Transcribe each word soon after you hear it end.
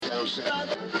Howdy,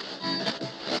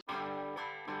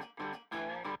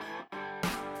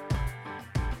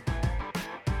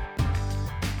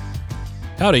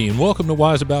 and welcome to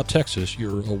Wise About Texas,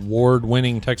 your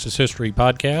award-winning Texas history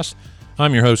podcast.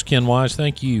 I'm your host, Ken Wise.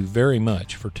 Thank you very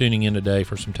much for tuning in today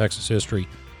for some Texas history.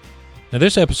 Now,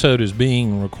 this episode is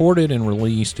being recorded and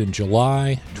released in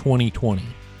July 2020,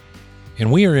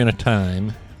 and we are in a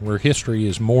time where history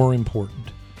is more important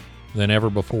than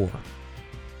ever before.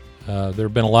 There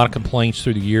have been a lot of complaints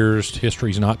through the years.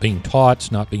 History is not being taught.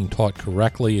 It's not being taught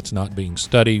correctly. It's not being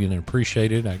studied and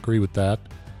appreciated. I agree with that.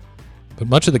 But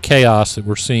much of the chaos that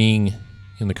we're seeing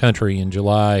in the country in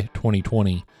July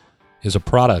 2020 is a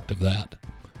product of that.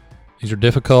 These are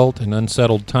difficult and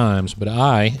unsettled times, but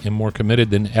I am more committed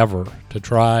than ever to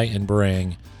try and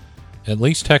bring at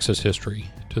least Texas history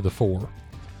to the fore.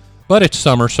 But it's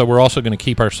summer, so we're also going to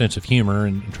keep our sense of humor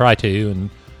and try to. And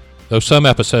though some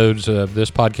episodes of this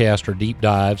podcast are deep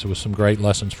dives with some great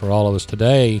lessons for all of us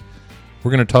today,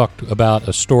 we're going to talk about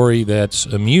a story that's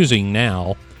amusing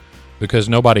now because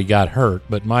nobody got hurt,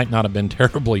 but might not have been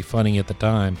terribly funny at the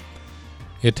time.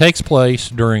 It takes place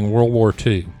during World War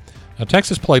II. Now,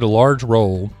 Texas played a large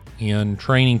role in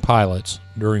training pilots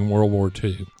during World War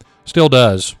II. Still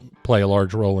does play a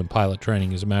large role in pilot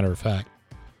training, as a matter of fact.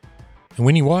 And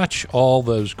when you watch all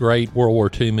those great World War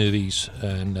II movies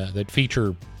and that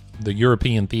feature the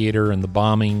European theater and the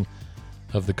bombing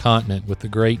of the continent with the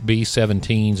great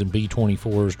B-17s and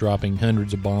B-24s dropping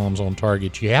hundreds of bombs on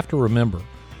targets, you have to remember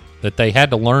that they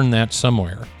had to learn that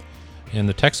somewhere, and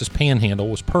the Texas Panhandle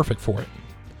was perfect for it.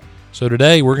 So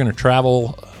today we're going to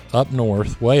travel up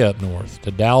north, way up north,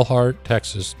 to Dalhart,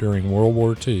 Texas during World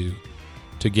War II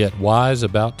to get wise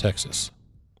about Texas.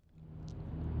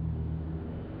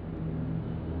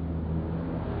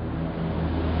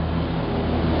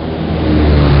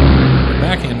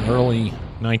 Back in early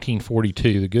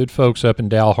 1942, the good folks up in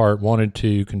Dalhart wanted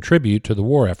to contribute to the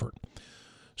war effort.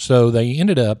 So they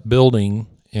ended up building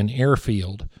an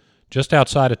airfield just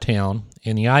outside of town,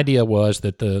 and the idea was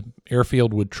that the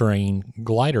airfield would train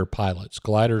glider pilots.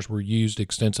 Gliders were used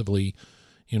extensively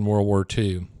in World War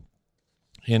II.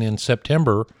 And in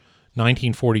September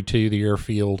 1942, the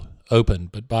airfield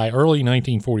opened. But by early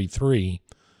 1943,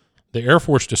 the Air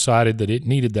Force decided that it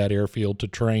needed that airfield to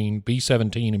train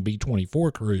B-17 and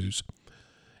B-24 crews.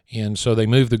 And so they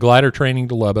moved the glider training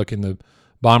to Lubbock and the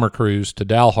bomber crews to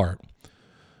Dalhart.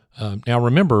 Now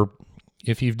remember,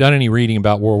 if you've done any reading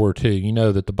about World War II, you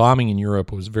know that the bombing in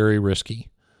Europe was very risky.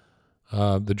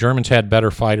 The Germans had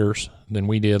better fighters than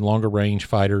we did, longer range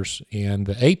fighters, and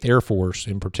the 8th Air Force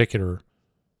in particular,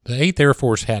 the 8th Air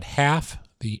Force had half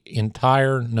the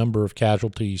entire number of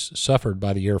casualties suffered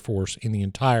by the Air Force in the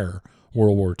entire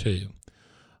World War II.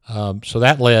 So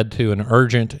that led to an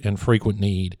urgent and frequent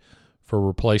need for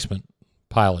replacement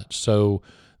pilots. So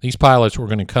these pilots were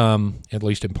going to come, at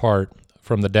least in part,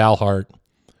 from the Dalhart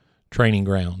training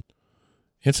ground.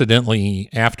 Incidentally,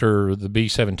 after the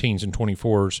B-17s and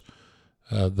 24s,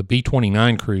 the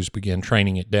B-29 crews began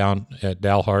training at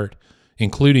Dalhart,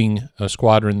 including a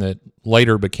squadron that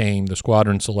later became the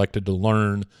squadron selected to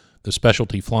learn the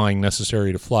specialty flying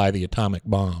necessary to fly the atomic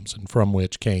bombs, and from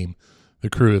which came the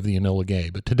crew of the Enola Gay.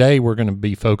 But today we're going to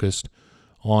be focused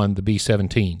on the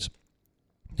B-17s.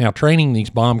 Now, training these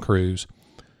bomb crews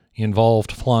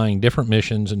involved flying different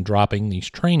missions and dropping these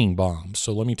training bombs.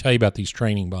 So let me tell you about these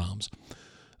training bombs.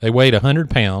 They weighed 100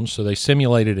 pounds, so they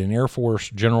simulated an Air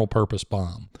Force general-purpose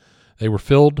bomb. They were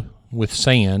filled with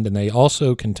sand, and they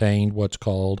also contained what's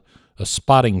called a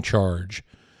spotting charge,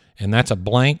 and that's a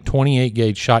blank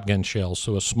 28-gauge shotgun shell,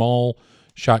 so a small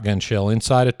shotgun shell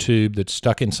inside a tube that's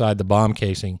stuck inside the bomb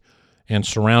casing and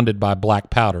surrounded by black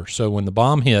powder. So when the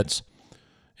bomb hits,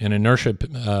 an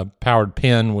inertia-powered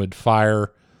pin would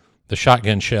fire the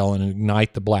shotgun shell and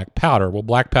ignite the black powder. Well,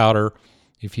 black powder,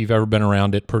 if you've ever been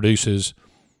around it, produces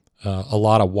a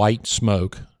lot of white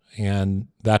smoke, and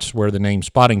that's where the name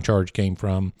spotting charge came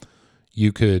from.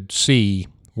 You could see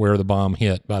where the bomb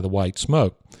hit by the white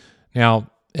smoke.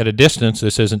 Now, at a distance,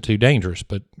 this isn't too dangerous,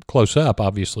 but close up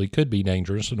obviously could be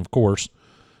dangerous. And of course,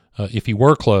 if you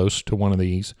were close to one of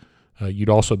these, you'd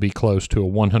also be close to a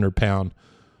 100-pound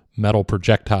metal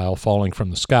projectile falling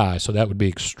from the sky, so that would be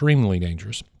extremely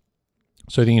dangerous.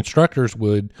 So the instructors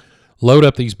would load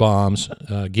up these bombs,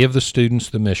 give the students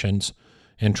the missions,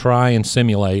 and try and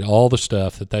simulate all the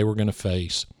stuff that they were going to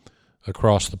face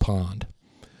across the pond.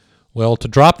 Well, to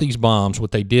drop these bombs,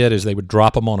 what they did is they would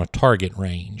drop them on a target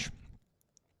range.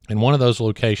 And one of those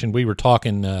locations, we were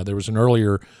talking, there was an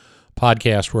earlier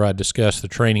podcast where I discussed the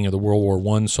training of the World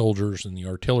War I soldiers and the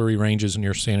artillery ranges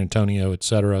near San Antonio,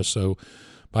 etc. So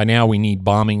by now we need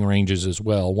bombing ranges as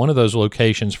well. One of those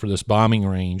locations for this bombing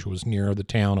range was near the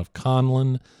town of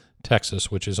Conlin,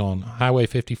 Texas, which is on Highway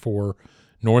 54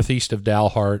 northeast of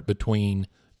Dalhart between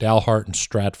Dalhart and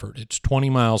Stratford. It's 20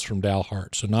 miles from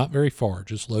Dalhart, so not very far.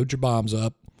 Just load your bombs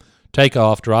up, take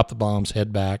off, drop the bombs,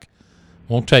 head back.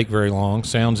 Won't take very long.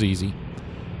 Sounds easy.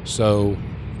 So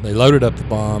they loaded up the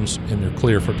bombs, and they're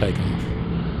clear for takeoff.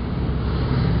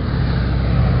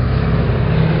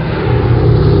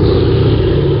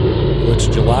 Well, it's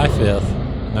July 5th,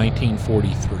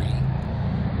 1943,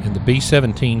 and the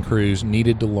B-17 crews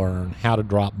needed to learn how to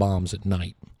drop bombs at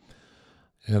night.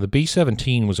 Now, the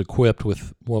B-17 was equipped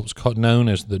with what was known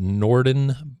as the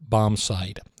Norden bomb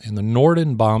sight, and the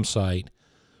Norden bomb sight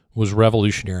was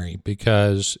revolutionary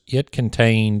because it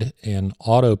contained an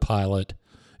autopilot,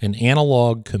 an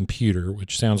analog computer,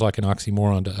 which sounds like an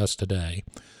oxymoron to us today,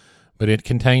 but it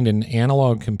contained an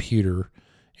analog computer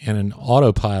and an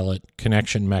autopilot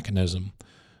connection mechanism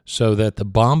so that the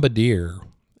bombardier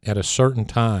at a certain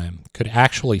time could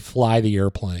actually fly the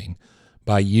airplane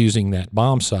by using that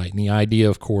bomb sight. And the idea,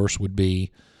 of course, would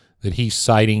be that he's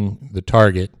sighting the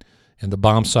target and the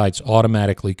bomb sight's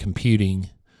automatically computing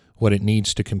what it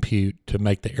needs to compute to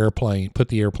make the airplane, put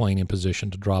the airplane in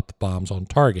position to drop the bombs on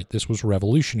target. This was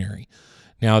revolutionary.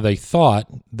 Now, they thought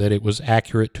that it was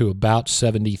accurate to about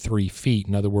 73 feet.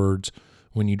 In other words,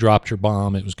 when you dropped your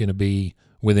bomb, it was going to be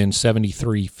within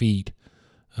 73 feet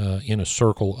in a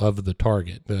circle of the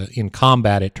target. In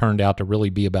combat, it turned out to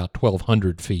really be about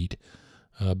 1,200 feet.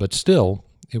 But still,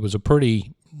 it was a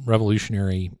pretty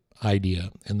revolutionary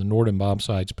idea, and the Norden bomb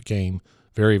sights became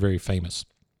very, very famous.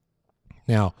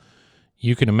 Now,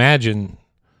 you can imagine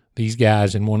these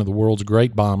guys in one of the world's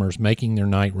great bombers making their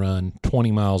night run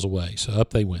 20 miles away. So up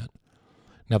they went.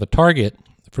 Now, the target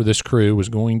for this crew was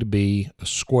going to be a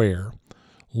square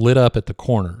lit up at the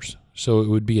corners. So it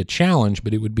would be a challenge,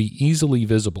 but it would be easily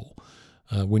visible.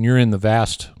 When you're in the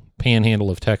vast panhandle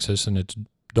of Texas and it's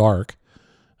dark,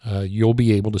 you'll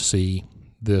be able to see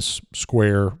this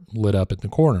square lit up at the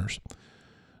corners.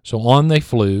 So on they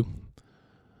flew.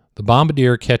 The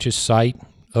bombardier catches sight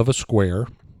of a square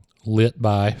lit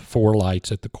by 4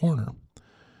 lights at the corner.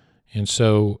 And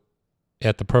so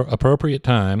at the appropriate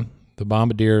time, the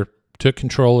bombardier took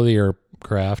control of the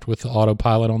aircraft with the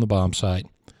autopilot on the bomb sight,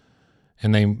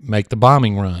 and they make the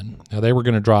bombing run. Now, they were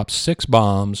going to drop 6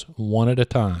 bombs, one at a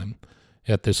time,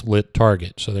 at this lit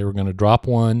target. So they were going to drop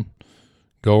one,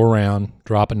 go around,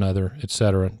 drop another,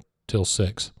 etc., till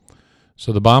 6.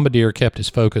 So the bombardier kept his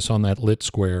focus on that lit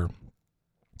square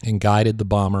and guided the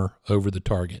bomber over the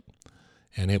target,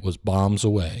 and it was bombs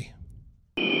away.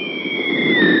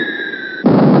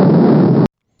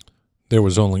 There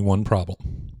was only one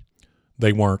problem.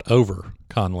 They weren't over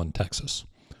Conlin, Texas.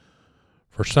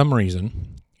 For some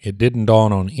reason, it didn't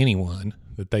dawn on anyone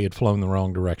that they had flown the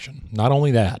wrong direction. Not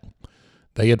only that,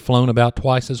 they had flown about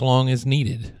twice as long as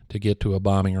needed to get to a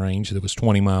bombing range that was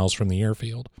 20 miles from the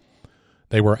airfield.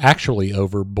 They were actually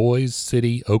over Boise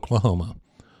City, Oklahoma,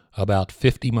 about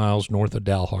 50 miles north of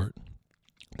Dalhart.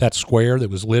 That square that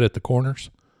was lit at the corners,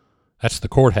 that's the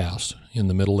courthouse in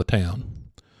the middle of town.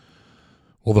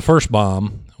 Well, the first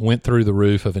bomb went through the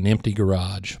roof of an empty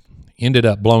garage, ended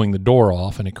up blowing the door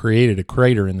off, and it created a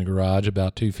crater in the garage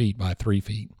about 2 feet by 3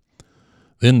 feet.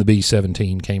 Then the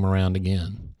B-17 came around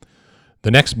again.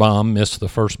 The next bomb missed the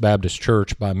First Baptist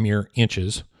Church by mere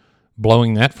inches,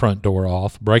 blowing that front door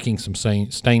off, breaking some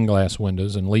stained glass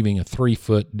windows, and leaving a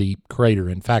 3-foot deep crater.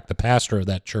 In fact, the pastor of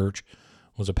that church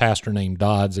was a pastor named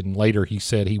Dodds, and later he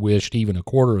said he wished even a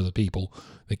quarter of the people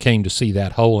that came to see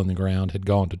that hole in the ground had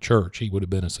gone to church. He would have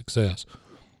been a success.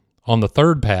 On the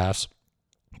third pass,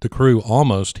 the crew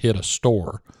almost hit a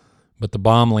store, but the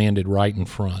bomb landed right in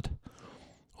front.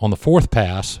 On the fourth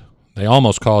pass, they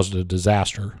almost caused a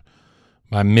disaster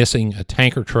by missing a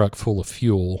tanker truck full of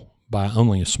fuel by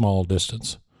only a small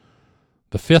distance.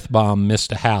 The fifth bomb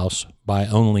missed a house by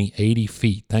only 80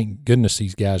 feet. Thank goodness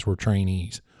these guys were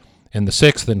trainees. And the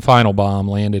sixth and final bomb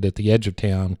landed at the edge of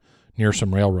town near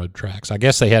some railroad tracks. I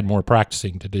guess they had more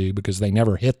practicing to do because they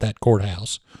never hit that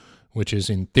courthouse, which is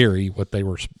in theory what they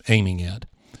were aiming at.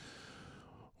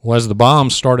 Well, as the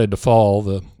bombs started to fall,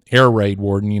 the air raid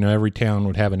warden, every town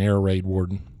would have an air raid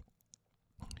warden.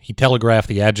 He telegraphed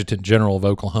the Adjutant General of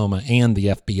Oklahoma and the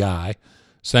FBI,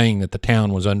 saying that the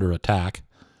town was under attack.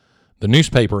 The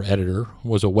newspaper editor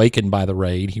was awakened by the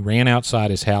raid. He ran outside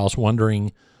his house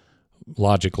wondering,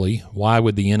 logically, why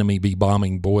would the enemy be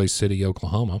bombing Boise City,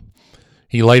 Oklahoma?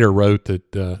 He later wrote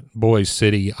that Boise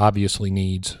City obviously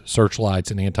needs searchlights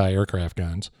and anti-aircraft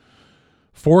guns.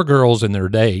 4 girls and their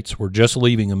dates were just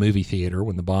leaving a movie theater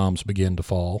when the bombs began to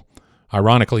fall.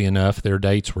 Ironically enough, their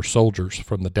dates were soldiers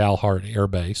from the Dalhart Air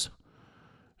Base.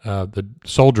 The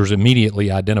soldiers immediately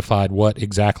identified what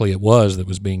exactly it was that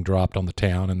was being dropped on the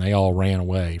town, and they all ran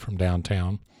away from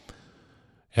downtown.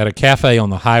 At a cafe on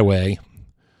the highway,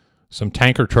 some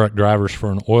tanker truck drivers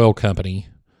for an oil company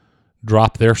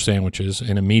dropped their sandwiches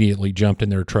and immediately jumped in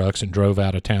their trucks and drove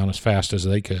out of town as fast as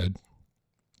they could.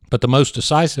 But the most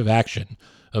decisive action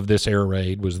of this air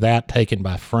raid was that taken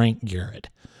by Frank Garrett.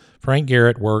 Frank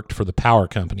Garrett worked for the power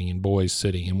company in Boise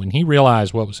City, and when he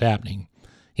realized what was happening,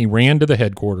 he ran to the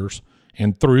headquarters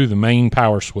and threw the main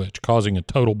power switch, causing a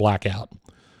total blackout.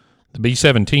 The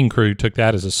B-17 crew took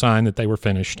that as a sign that they were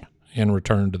finished and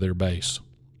returned to their base.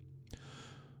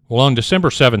 Well, on December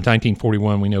 7,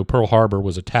 1941, we know Pearl Harbor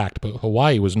was attacked, but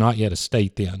Hawaii was not yet a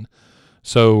state then.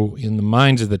 So in the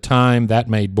minds of the time, that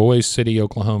made Boise City,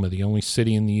 Oklahoma, the only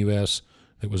city in the U.S.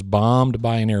 that was bombed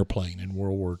by an airplane in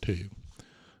World War II.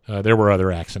 There were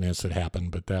other accidents that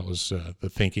happened, but that was the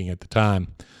thinking at the time.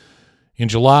 In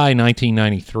July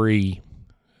 1993,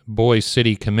 Boise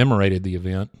City commemorated the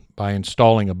event by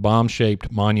installing a bomb-shaped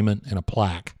monument and a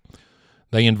plaque.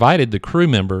 They invited the crew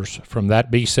members from that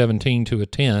B-17 to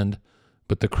attend,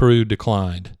 but the crew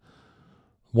declined.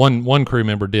 One crew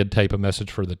member did tape a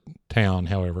message for the town,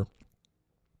 however.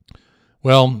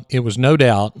 Well, it was no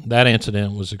doubt that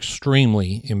incident was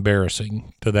extremely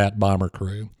embarrassing to that bomber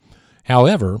crew.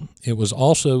 However, it was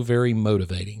also very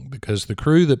motivating because the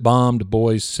crew that bombed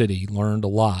Boise City learned a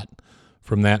lot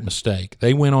from that mistake.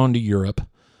 They went on to Europe,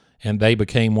 and they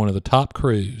became one of the top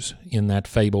crews in that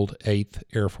fabled 8th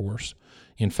Air Force.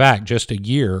 In fact, just a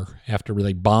year after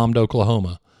they bombed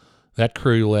Oklahoma, that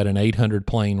crew led an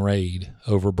 800-plane raid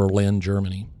over Berlin,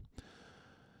 Germany.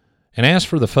 And as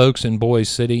for the folks in Boise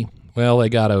City, well, they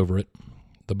got over it.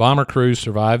 The bomber crew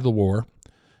survived the war,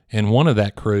 and one of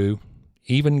that crew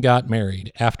even got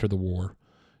married after the war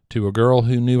to a girl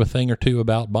who knew a thing or two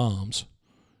about bombs.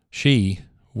 She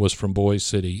was from Boise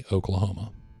City,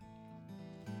 Oklahoma.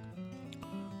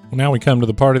 Well, now we come to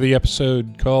the part of the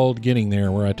episode called Getting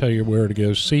There, where I tell you where to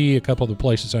go see a couple of the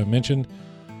places I mentioned.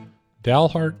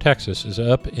 Dalhart, Texas is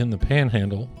up in the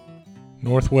Panhandle,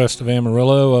 northwest of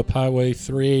Amarillo, up Highway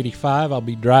 385. I'll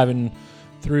be driving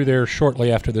through there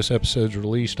shortly after this episode's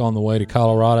released on the way to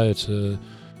Colorado. It's a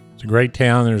great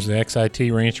town. There's the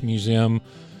XIT Ranch Museum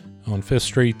on 5th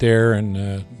Street there, and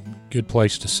a good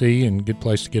place to see and good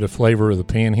place to get a flavor of the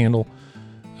Panhandle.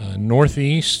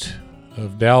 Northeast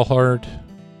of Dalhart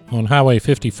on Highway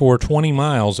 54, 20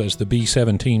 miles as the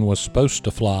B-17 was supposed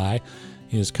to fly,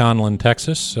 is Conlin,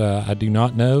 Texas. I do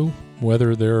not know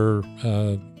whether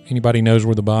anybody knows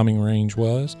where the bombing range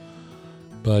was,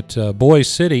 but Boise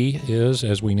City is,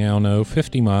 as we now know,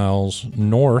 50 miles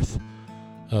north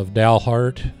of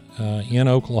Dalhart in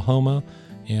Oklahoma.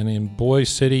 And in Boise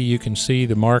City, you can see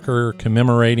the marker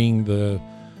commemorating the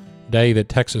day that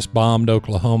Texas bombed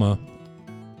Oklahoma.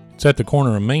 It's at the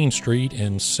corner of Main Street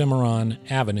and Cimarron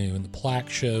Avenue, and the plaque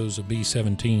shows a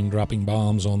B-17 dropping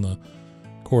bombs on the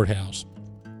courthouse.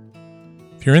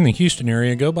 If you're in the Houston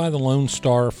area, go by the Lone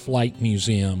Star Flight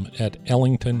Museum at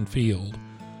Ellington Field,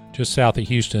 just south of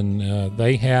Houston.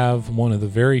 They have one of the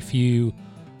very few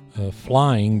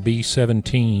flying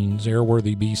B-17s,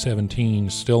 airworthy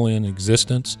B-17s, still in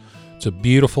existence. It's a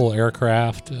beautiful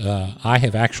aircraft. I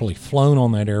have actually flown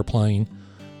on that airplane.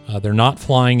 They're not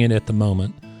flying it at the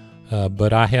moment,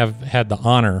 but I have had the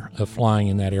honor of flying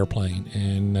in that airplane.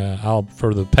 And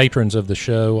for the patrons of the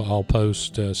show, I'll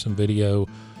post some video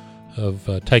of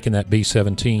taking that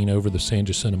B-17 over the San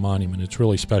Jacinto Monument. It's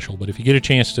really special. But if you get a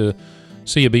chance to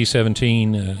see a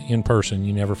B-17 in person,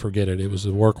 you never forget it. It was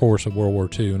the workhorse of World War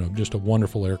II and just a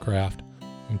wonderful aircraft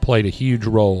and played a huge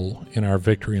role in our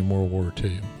victory in World War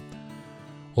II.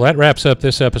 Well, that wraps up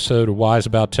this episode of Wise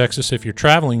About Texas. If you're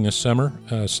traveling this summer,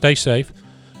 stay safe.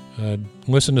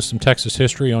 Listen to some Texas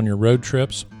history on your road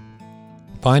trips.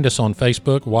 Find us on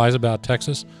Facebook, Wise About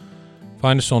Texas.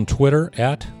 Find us on Twitter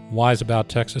at Wise About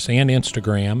Texas and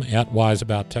Instagram at Wise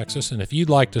About Texas. And if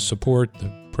you'd like to support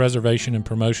the preservation and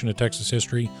promotion of Texas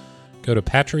history, go to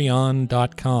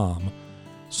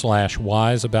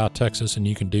patreon.com/wiseabouttexas, and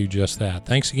you can do just that.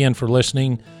 Thanks again for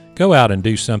listening. Go out and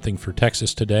do something for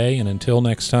Texas today, and until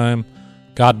next time,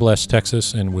 God bless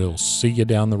Texas, and we'll see you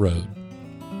down the road.